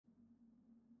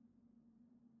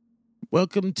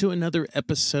Welcome to another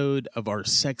episode of our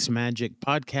Sex Magic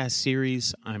podcast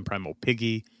series. I'm Primal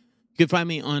Piggy. You can find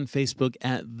me on Facebook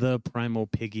at The Primal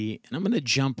Piggy, and I'm going to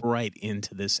jump right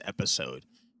into this episode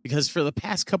because for the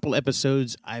past couple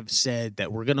episodes, I've said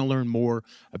that we're going to learn more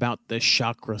about the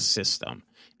chakra system.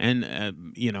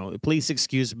 And, please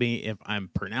excuse me if I'm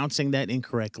pronouncing that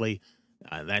incorrectly.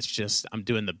 That's just, I'm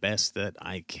doing the best that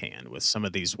I can with some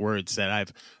of these words that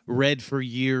I've read for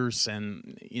years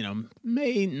and,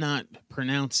 may not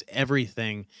pronounce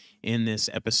everything in this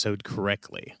episode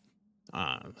correctly.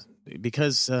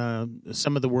 Because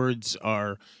some of the words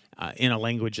are in a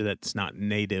language that's not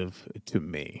native to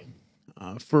me.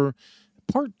 For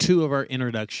part 2 of our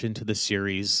introduction to the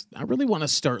series, I really want to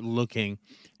start looking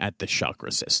at the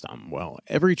chakra system. Well,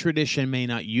 every tradition may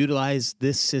not utilize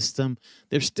this system.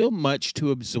 There's still much to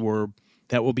absorb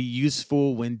that will be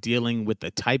useful when dealing with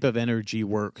the type of energy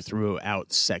work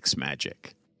throughout sex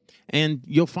magic. And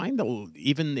you'll find,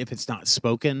 even if it's not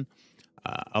spoken,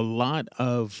 a lot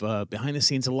of behind the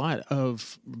scenes, a lot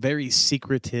of very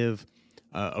secretive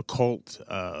occult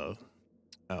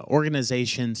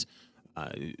organizations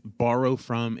borrow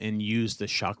from and use the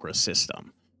chakra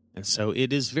system. And so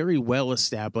it is very well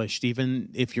established,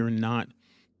 even if you're not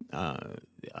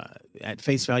at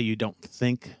face value, don't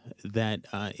think that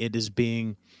it is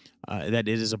being, that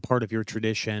it is a part of your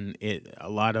tradition. A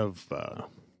lot of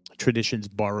traditions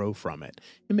borrow from it.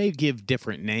 It may give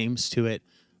different names to it,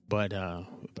 but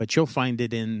you'll find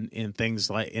it in things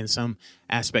like in some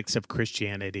aspects of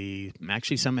Christianity,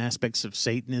 actually some aspects of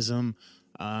Satanism,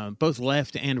 both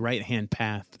left and right hand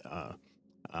path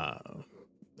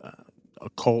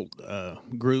occult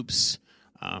groups,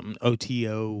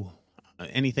 OTO,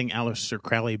 anything Aleister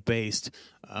Crowley based,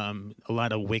 a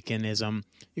lot of Wiccanism.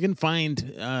 You can find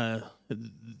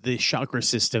the chakra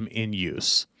system in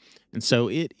use. And so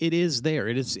it is there.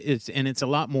 It's a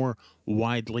lot more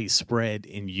widely spread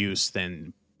in use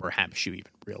than perhaps you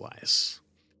even realize.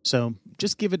 So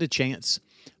just give it a chance,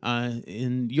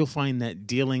 and you'll find that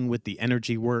dealing with the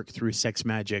energy work through sex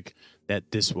magic,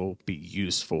 that this will be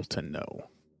useful to know.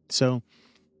 So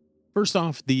first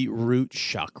off, the root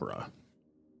chakra.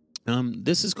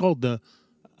 This is called the,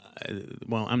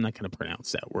 I'm not going to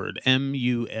pronounce that word,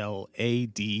 Muladhara.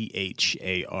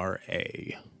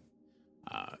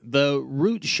 The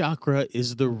root chakra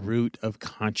is the root of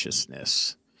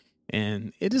consciousness,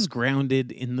 and it is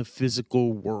grounded in the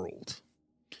physical world,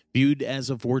 viewed as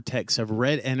a vortex of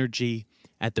red energy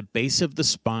at the base of the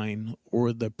spine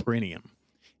or the perineum.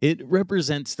 It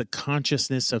represents the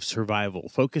consciousness of survival,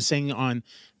 focusing on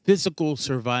physical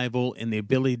survival and the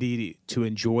ability to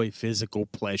enjoy physical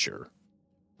pleasure.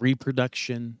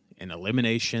 Reproduction and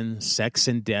elimination, sex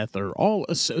and death are all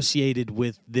associated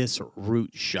with this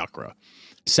root chakra.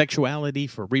 Sexuality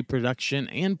for reproduction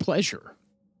and pleasure,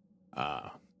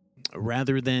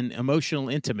 rather than emotional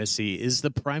intimacy, is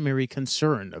the primary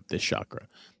concern of this chakra.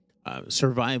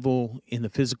 Survival in the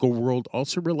physical world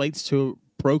also relates to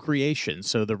procreation,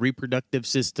 so the reproductive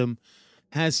system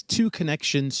has 2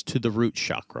 connections to the root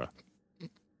chakra.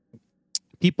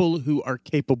 People who are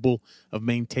capable of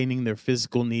maintaining their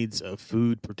physical needs of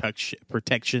food,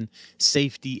 protection,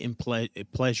 safety, and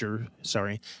pleasure,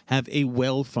 have a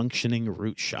well-functioning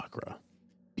root chakra.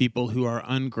 People who are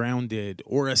ungrounded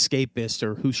or escapist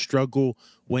or who struggle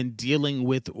when dealing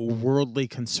with worldly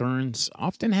concerns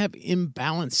often have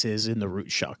imbalances in the root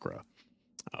chakra.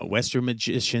 Western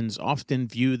magicians often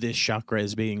view this chakra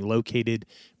as being located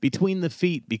between the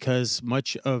feet because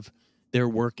much of their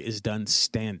work is done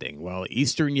standing, while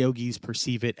Eastern yogis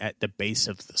perceive it at the base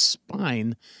of the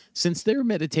spine, since their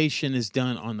meditation is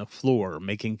done on the floor,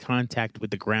 making contact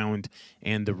with the ground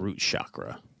and the root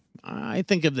chakra. I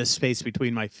think of the space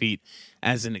between my feet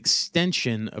as an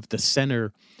extension of the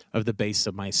center of the base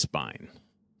of my spine.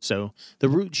 So the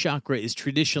root chakra is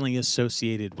traditionally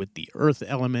associated with the earth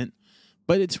element,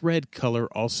 but its red color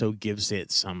also gives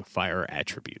it some fire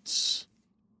attributes.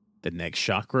 The next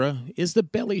chakra is the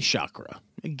belly chakra.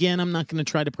 Again, I'm not going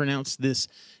to try to pronounce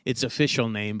its official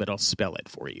name, but I'll spell it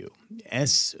for you.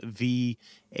 Svadhisthana.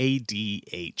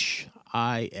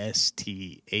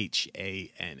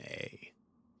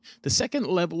 The second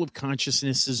level of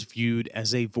consciousness is viewed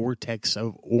as a vortex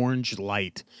of orange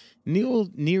light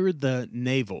near the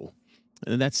navel.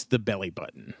 That's the belly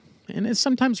button. And it's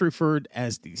sometimes referred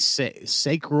as the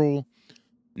sacral,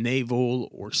 navel,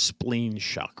 or spleen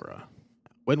chakra.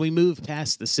 When we move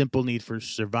past the simple need for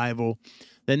survival,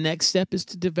 the next step is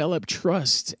to develop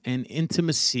trust and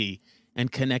intimacy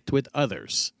and connect with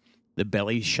others. The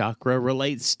belly chakra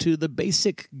relates to the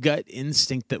basic gut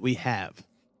instinct that we have,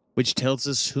 which tells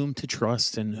us whom to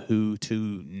trust and who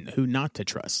not to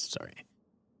trust.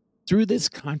 Through this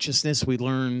consciousness, we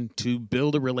learn to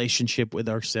build a relationship with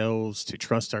ourselves, to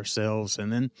trust ourselves,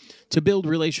 and then to build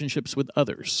relationships with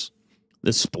others.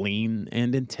 The spleen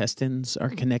and intestines are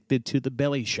connected to the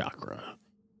belly chakra.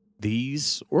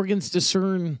 These organs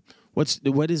discern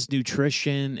what is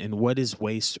nutrition and what is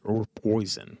waste or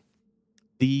poison.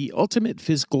 The ultimate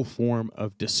physical form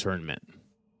of discernment.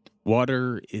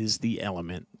 Water is the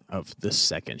element of the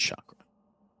second chakra.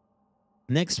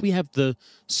 Next, we have the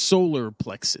solar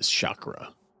plexus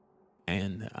chakra.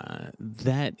 And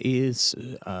that is,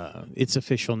 its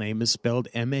official name is spelled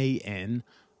Manipura.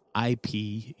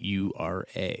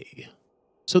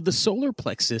 So the solar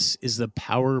plexus is the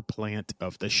power plant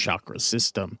of the chakra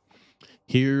system.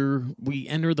 Here we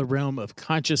enter the realm of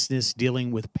consciousness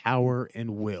dealing with power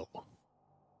and will.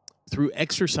 Through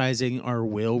exercising our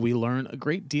will, we learn a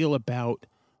great deal about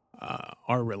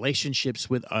our relationships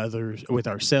with others, with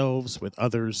ourselves, with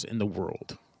others in the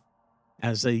world.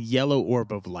 As a yellow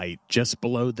orb of light just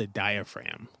below the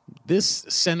diaphragm, this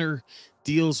center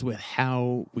deals with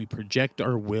how we project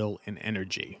our will and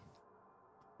energy,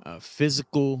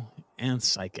 physical and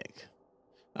psychic.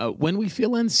 When we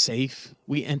feel unsafe,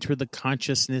 we enter the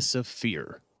consciousness of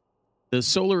fear. The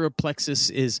solar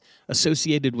plexus is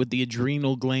associated with the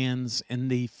adrenal glands and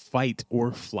the fight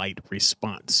or flight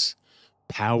response.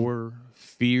 Power,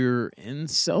 fear, and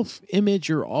self-image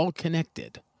are all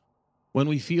connected. When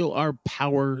we feel our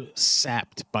power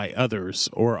sapped by others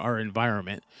or our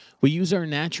environment, we use our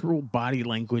natural body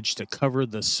language to cover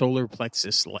the solar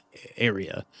plexus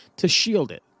area to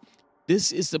shield it.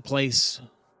 This is the place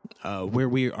where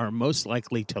we are most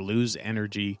likely to lose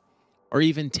energy or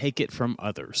even take it from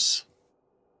others.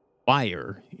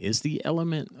 Fire is the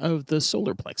element of the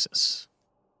solar plexus.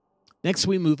 Next,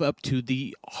 we move up to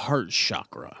the heart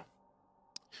chakra.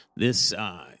 This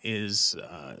is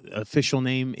official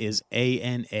name is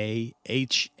Anahata.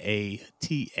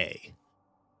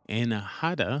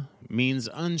 Anahata means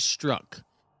unstruck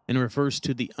and refers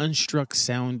to the unstruck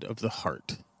sound of the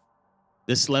heart.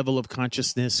 This level of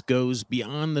consciousness goes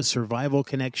beyond the survival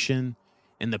connection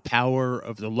and the power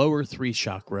of the lower three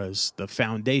chakras, the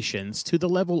foundations, to the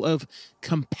level of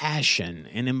compassion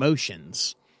and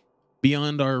emotions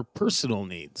beyond our personal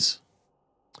needs.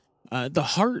 The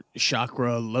heart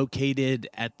chakra, located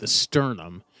at the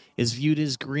sternum, is viewed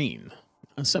as green.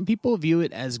 Some people view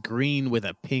it as green with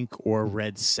a pink or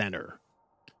red center.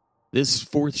 This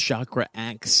fourth chakra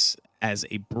acts as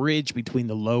a bridge between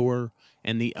the lower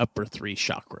and the upper three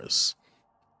chakras,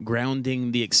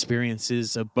 grounding the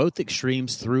experiences of both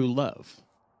extremes through love.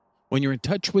 When you're in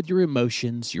touch with your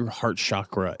emotions, your heart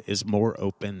chakra is more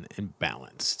open and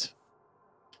balanced.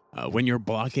 When you're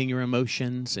blocking your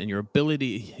emotions and your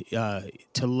ability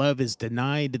to love is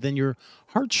denied, then your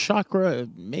heart chakra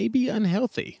may be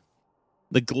unhealthy.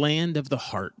 The gland of the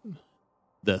heart,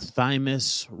 the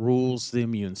thymus, rules the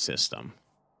immune system.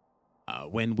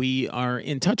 When we are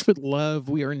in touch with love,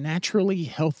 we are naturally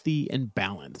healthy and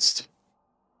balanced.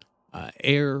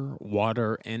 Air,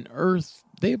 water, and earth,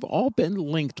 they've all been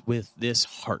linked with this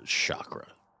heart chakra.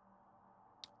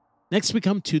 Next, we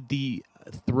come to the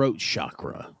throat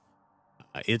chakra.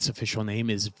 Its official name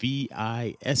is Vishuddi.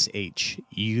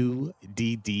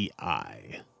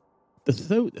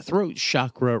 The throat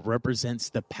chakra represents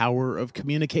the power of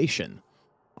communication,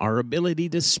 our ability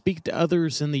to speak to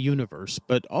others in the universe,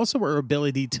 but also our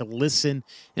ability to listen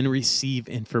and receive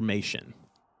information.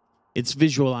 It's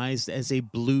visualized as a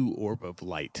blue orb of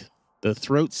light. The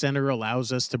throat center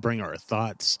allows us to bring our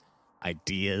thoughts,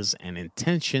 ideas, and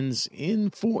intentions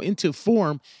into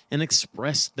form and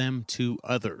express them to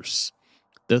others.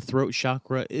 The throat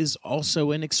chakra is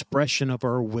also an expression of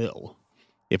our will.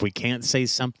 If we can't say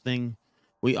something,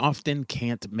 we often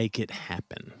can't make it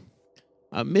happen.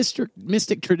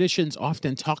 Mystic traditions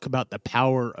often talk about the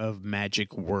power of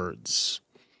magic words.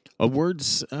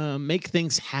 Words make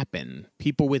things happen.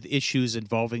 People with issues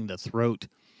involving the throat,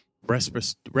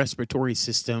 respiratory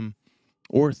system,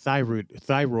 or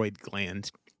thyroid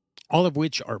gland, all of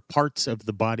which are parts of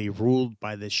the body ruled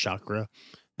by this chakra,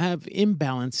 have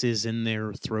imbalances in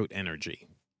their throat energy.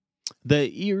 The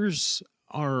ears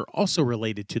are also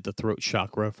related to the throat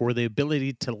chakra for the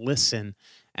ability to listen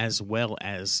as well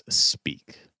as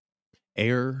speak.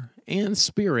 Air and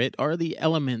spirit are the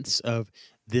elements of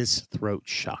this throat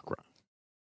chakra.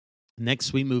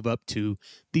 Next, we move up to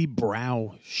the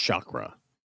brow chakra.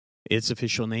 Its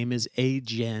official name is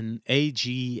Agna.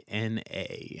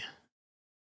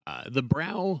 The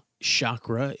brow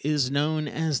chakra is known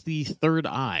as the third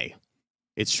eye.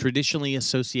 It's traditionally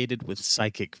associated with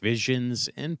psychic visions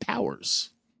and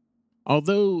powers.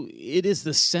 Although it is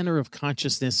the center of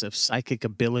consciousness of psychic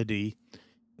ability,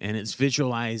 and it's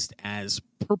visualized as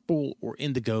purple or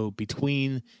indigo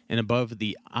between and above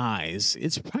the eyes.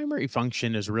 Its primary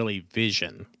function is really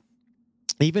vision.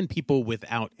 Even people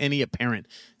without any apparent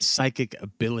psychic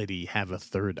ability have a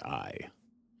third eye.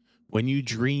 When you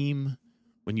dream,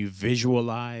 when you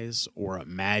visualize or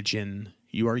imagine,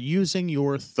 you are using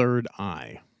your third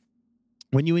eye.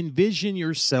 When you envision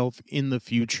yourself in the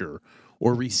future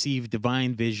or receive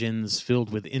divine visions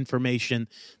filled with information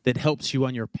that helps you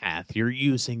on your path, you're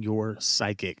using your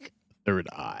psychic third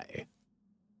eye.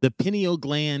 The pineal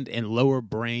gland and lower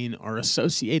brain are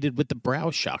associated with the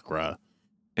brow chakra,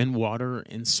 and water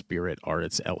and spirit are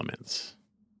its elements.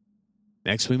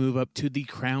 Next, we move up to the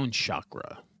crown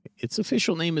chakra. Its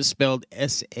official name is spelled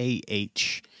Sahasrara.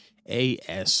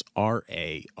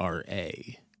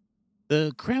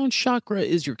 The crown chakra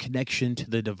is your connection to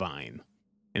the divine,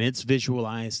 and it's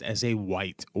visualized as a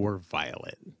white or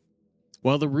violet.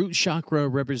 While the root chakra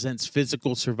represents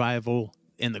physical survival,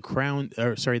 and the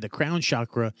crown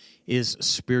chakra is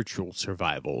spiritual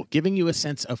survival, giving you a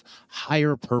sense of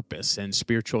higher purpose and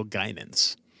spiritual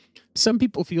guidance. Some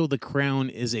people feel the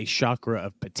crown is a chakra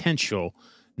of potential,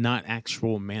 not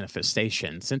actual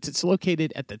manifestation, since it's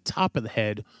located at the top of the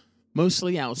head,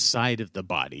 mostly outside of the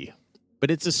body, but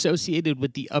it's associated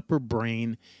with the upper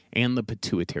brain and the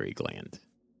pituitary gland.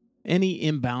 Any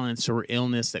imbalance or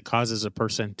illness that causes a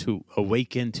person to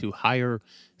awaken to higher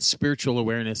spiritual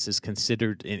awareness is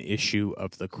considered an issue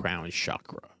of the crown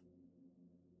chakra.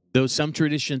 Though some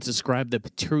traditions ascribe the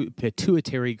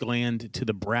pituitary gland to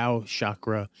the brow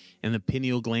chakra and the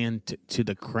pineal gland to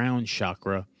the crown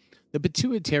chakra, the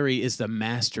pituitary is the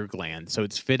master gland, so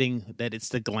it's fitting that it's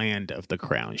the gland of the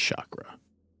crown chakra.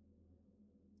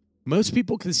 Most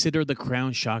people consider the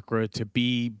crown chakra to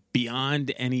be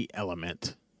beyond any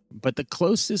element, but the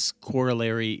closest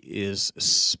corollary is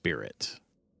spirit.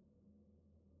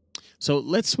 So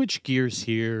let's switch gears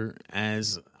here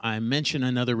as I mention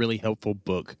another really helpful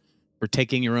book for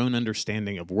taking your own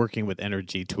understanding of working with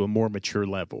energy to a more mature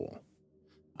level.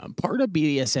 Part of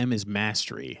BDSM is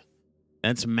mastery.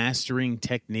 That's mastering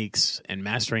techniques and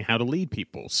mastering how to lead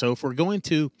people. So if we're going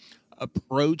to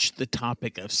approach the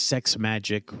topic of sex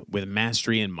magic with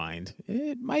mastery in mind,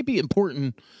 it might be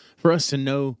important for us to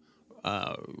know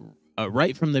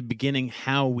right from the beginning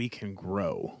how we can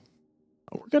grow.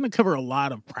 We're going to cover a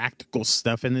lot of practical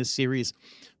stuff in this series,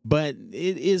 but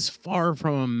it is far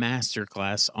from a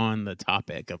masterclass on the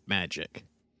topic of magic.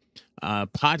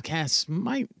 Podcasts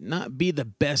might not be the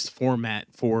best format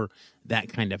for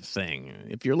that kind of thing.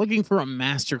 If you're looking for a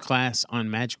masterclass on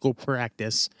magical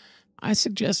practice, I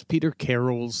suggest Peter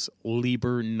Carroll's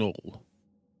Liber Null,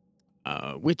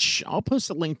 which I'll post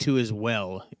a link to as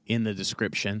well in the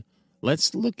description.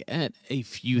 Let's look at a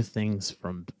few things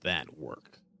from that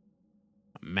work.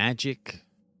 Magic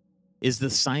is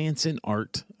the science and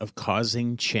art of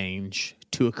causing change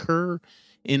to occur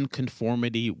in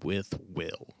conformity with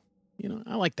will.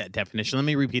 I like that definition. Let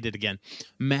me repeat it again.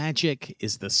 Magic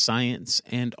is the science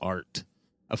and art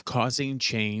of causing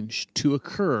change to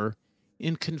occur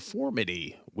in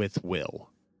conformity with will.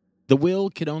 The will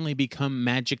can only become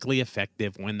magically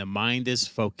effective when the mind is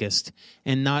focused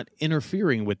and not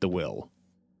interfering with the will.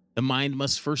 The mind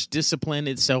must first discipline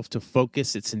itself to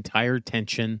focus its entire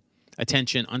attention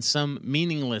on some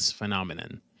meaningless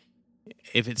phenomenon.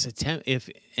 If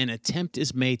an attempt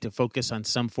is made to focus on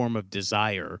some form of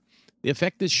desire, the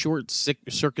effect is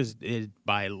short-circuited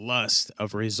by lust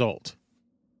of result,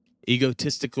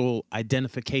 egotistical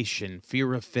identification,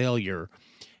 fear of failure,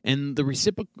 and the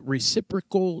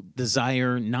reciprocal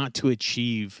desire not to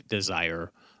achieve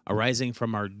desire arising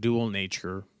from our dual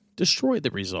nature destroy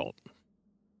the result.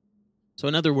 So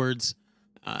in other words,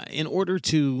 in order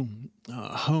to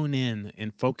hone in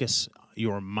and focus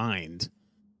your mind,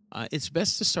 it's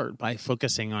best to start by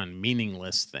focusing on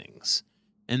meaningless things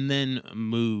and then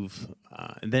move.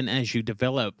 And then as you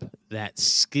develop that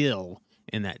skill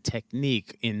and that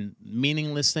technique in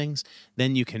meaningless things,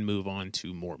 then you can move on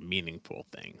to more meaningful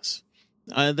things.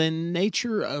 The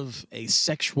nature of a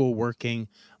sexual working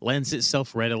lends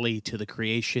itself readily to the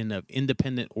creation of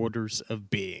independent orders of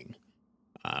being,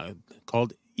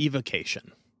 called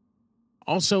evocation.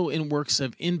 Also in works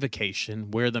of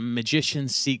invocation, where the magician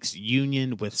seeks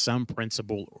union with some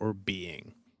principle or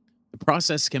being. The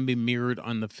process can be mirrored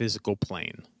on the physical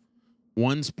plane.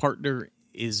 One's partner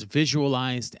is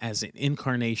visualized as an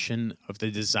incarnation of the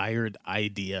desired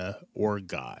idea or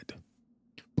God.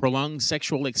 Prolonged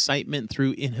sexual excitement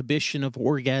through inhibition of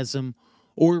orgasm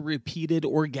or repeated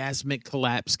orgasmic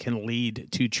collapse can lead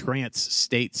to trance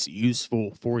states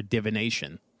useful for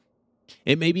divination.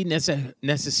 It may be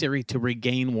necessary to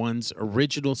regain one's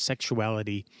original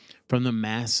sexuality from the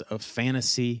mass of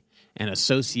fantasy and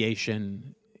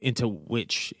association into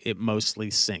which it mostly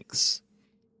sinks.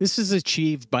 This is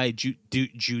achieved by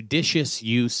judicious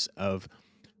use of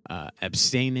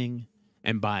abstaining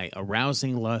and by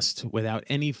arousing lust without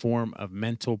any form of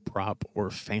mental prop or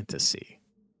fantasy.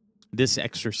 This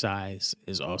exercise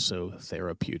is also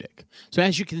therapeutic. So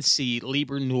as you can see,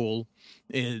 Liber Null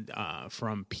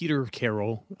from Peter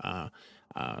Carroll,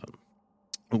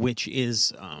 which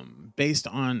is based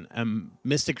on a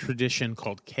mystic tradition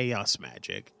called chaos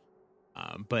magic,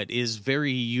 but is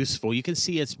very useful. You can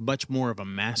see it's much more of a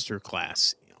master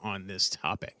class on this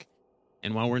topic.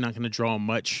 And while we're not going to draw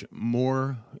much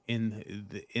more in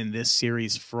this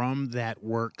series from that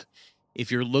work, if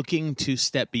you're looking to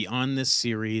step beyond this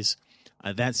series,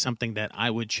 that's something that I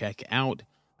would check out.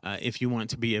 If you want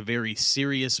to be a very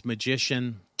serious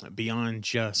magician beyond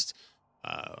just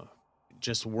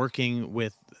working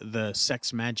with the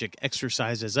sex magic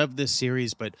exercises of this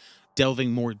series, but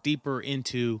delving more deeper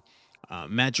into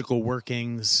magical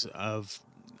workings of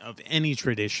any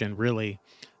tradition, really,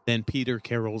 then Peter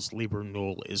Carroll's Liber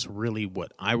Null is really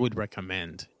what I would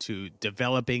recommend to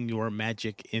developing your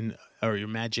magic your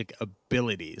magic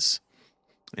abilities.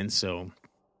 And so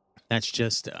that's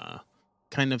just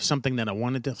kind of something that I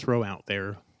wanted to throw out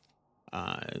there,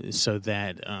 so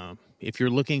that if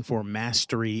you're looking for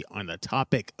mastery on the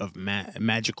topic of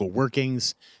magical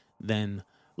workings, then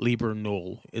Liber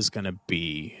Null is going to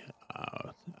be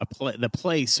the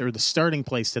place or the starting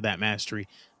place to that mastery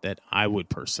that I would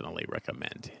personally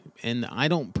recommend. And I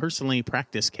don't personally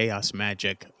practice chaos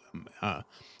magic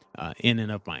in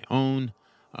and of my own,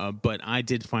 but I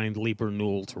did find Liber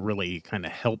Null to really kind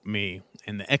of help me.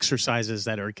 And the exercises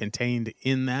that are contained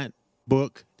in that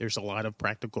book, there's a lot of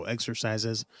practical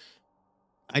exercises.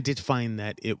 I did find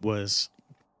that it was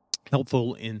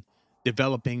helpful in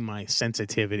developing my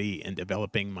sensitivity and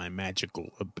developing my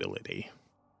magical ability.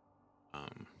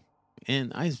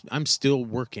 And I'm still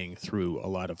working through a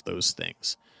lot of those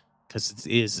things, because it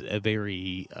is a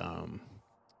very,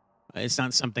 it's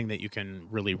not something that you can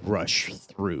really rush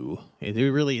through. It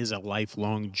really is a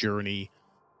lifelong journey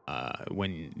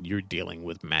when you're dealing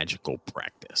with magical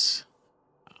practice.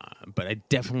 But I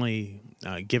definitely,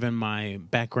 given my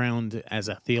background as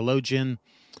a theologian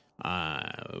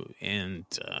and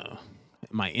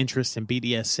my interest in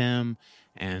BDSM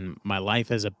and my life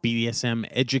as a BDSM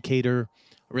educator,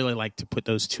 I really like to put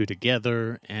those two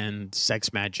together, and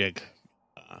sex magic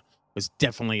was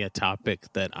definitely a topic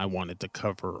that I wanted to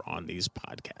cover on these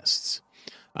podcasts.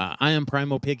 I am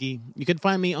Primal Piggy. You can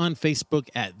find me on Facebook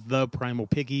at The Primal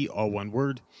Piggy, all one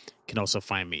word. You can also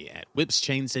find me at Whips,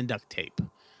 Chains, and Duct Tape.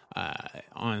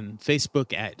 On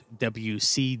Facebook at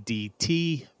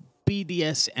WCDT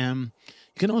BDSM.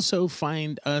 You can also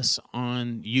find us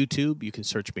on YouTube. You can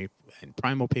search me at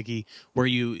Primal Piggy, where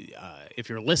you, if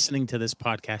you're listening to this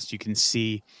podcast, you can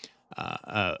see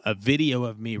a video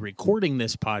of me recording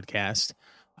this podcast,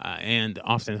 and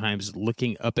oftentimes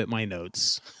looking up at my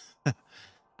notes.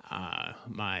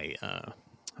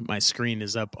 My screen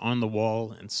is up on the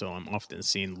wall, and so I'm often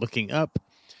seen looking up,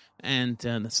 and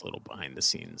that's a little behind the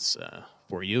scenes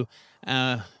for you.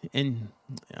 So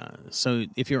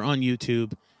if you're on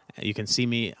YouTube, you can see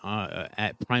me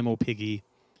at Primal Piggy.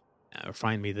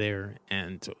 Find me there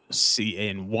and see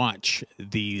and watch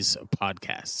these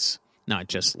podcasts, not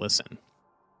just listen.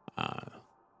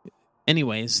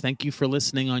 Anyways, thank you for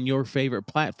listening on your favorite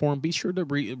platform. Be sure to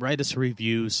write us a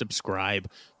review, subscribe,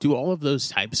 do all of those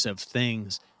types of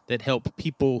things that help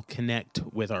people connect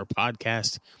with our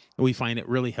podcast. We find it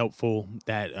really helpful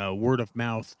that word of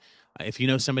mouth. If you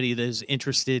know somebody that is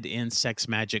interested in sex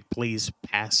magic, please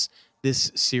pass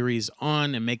this series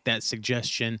on and make that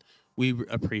suggestion. We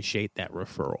appreciate that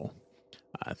referral.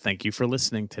 Thank you for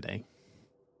listening today.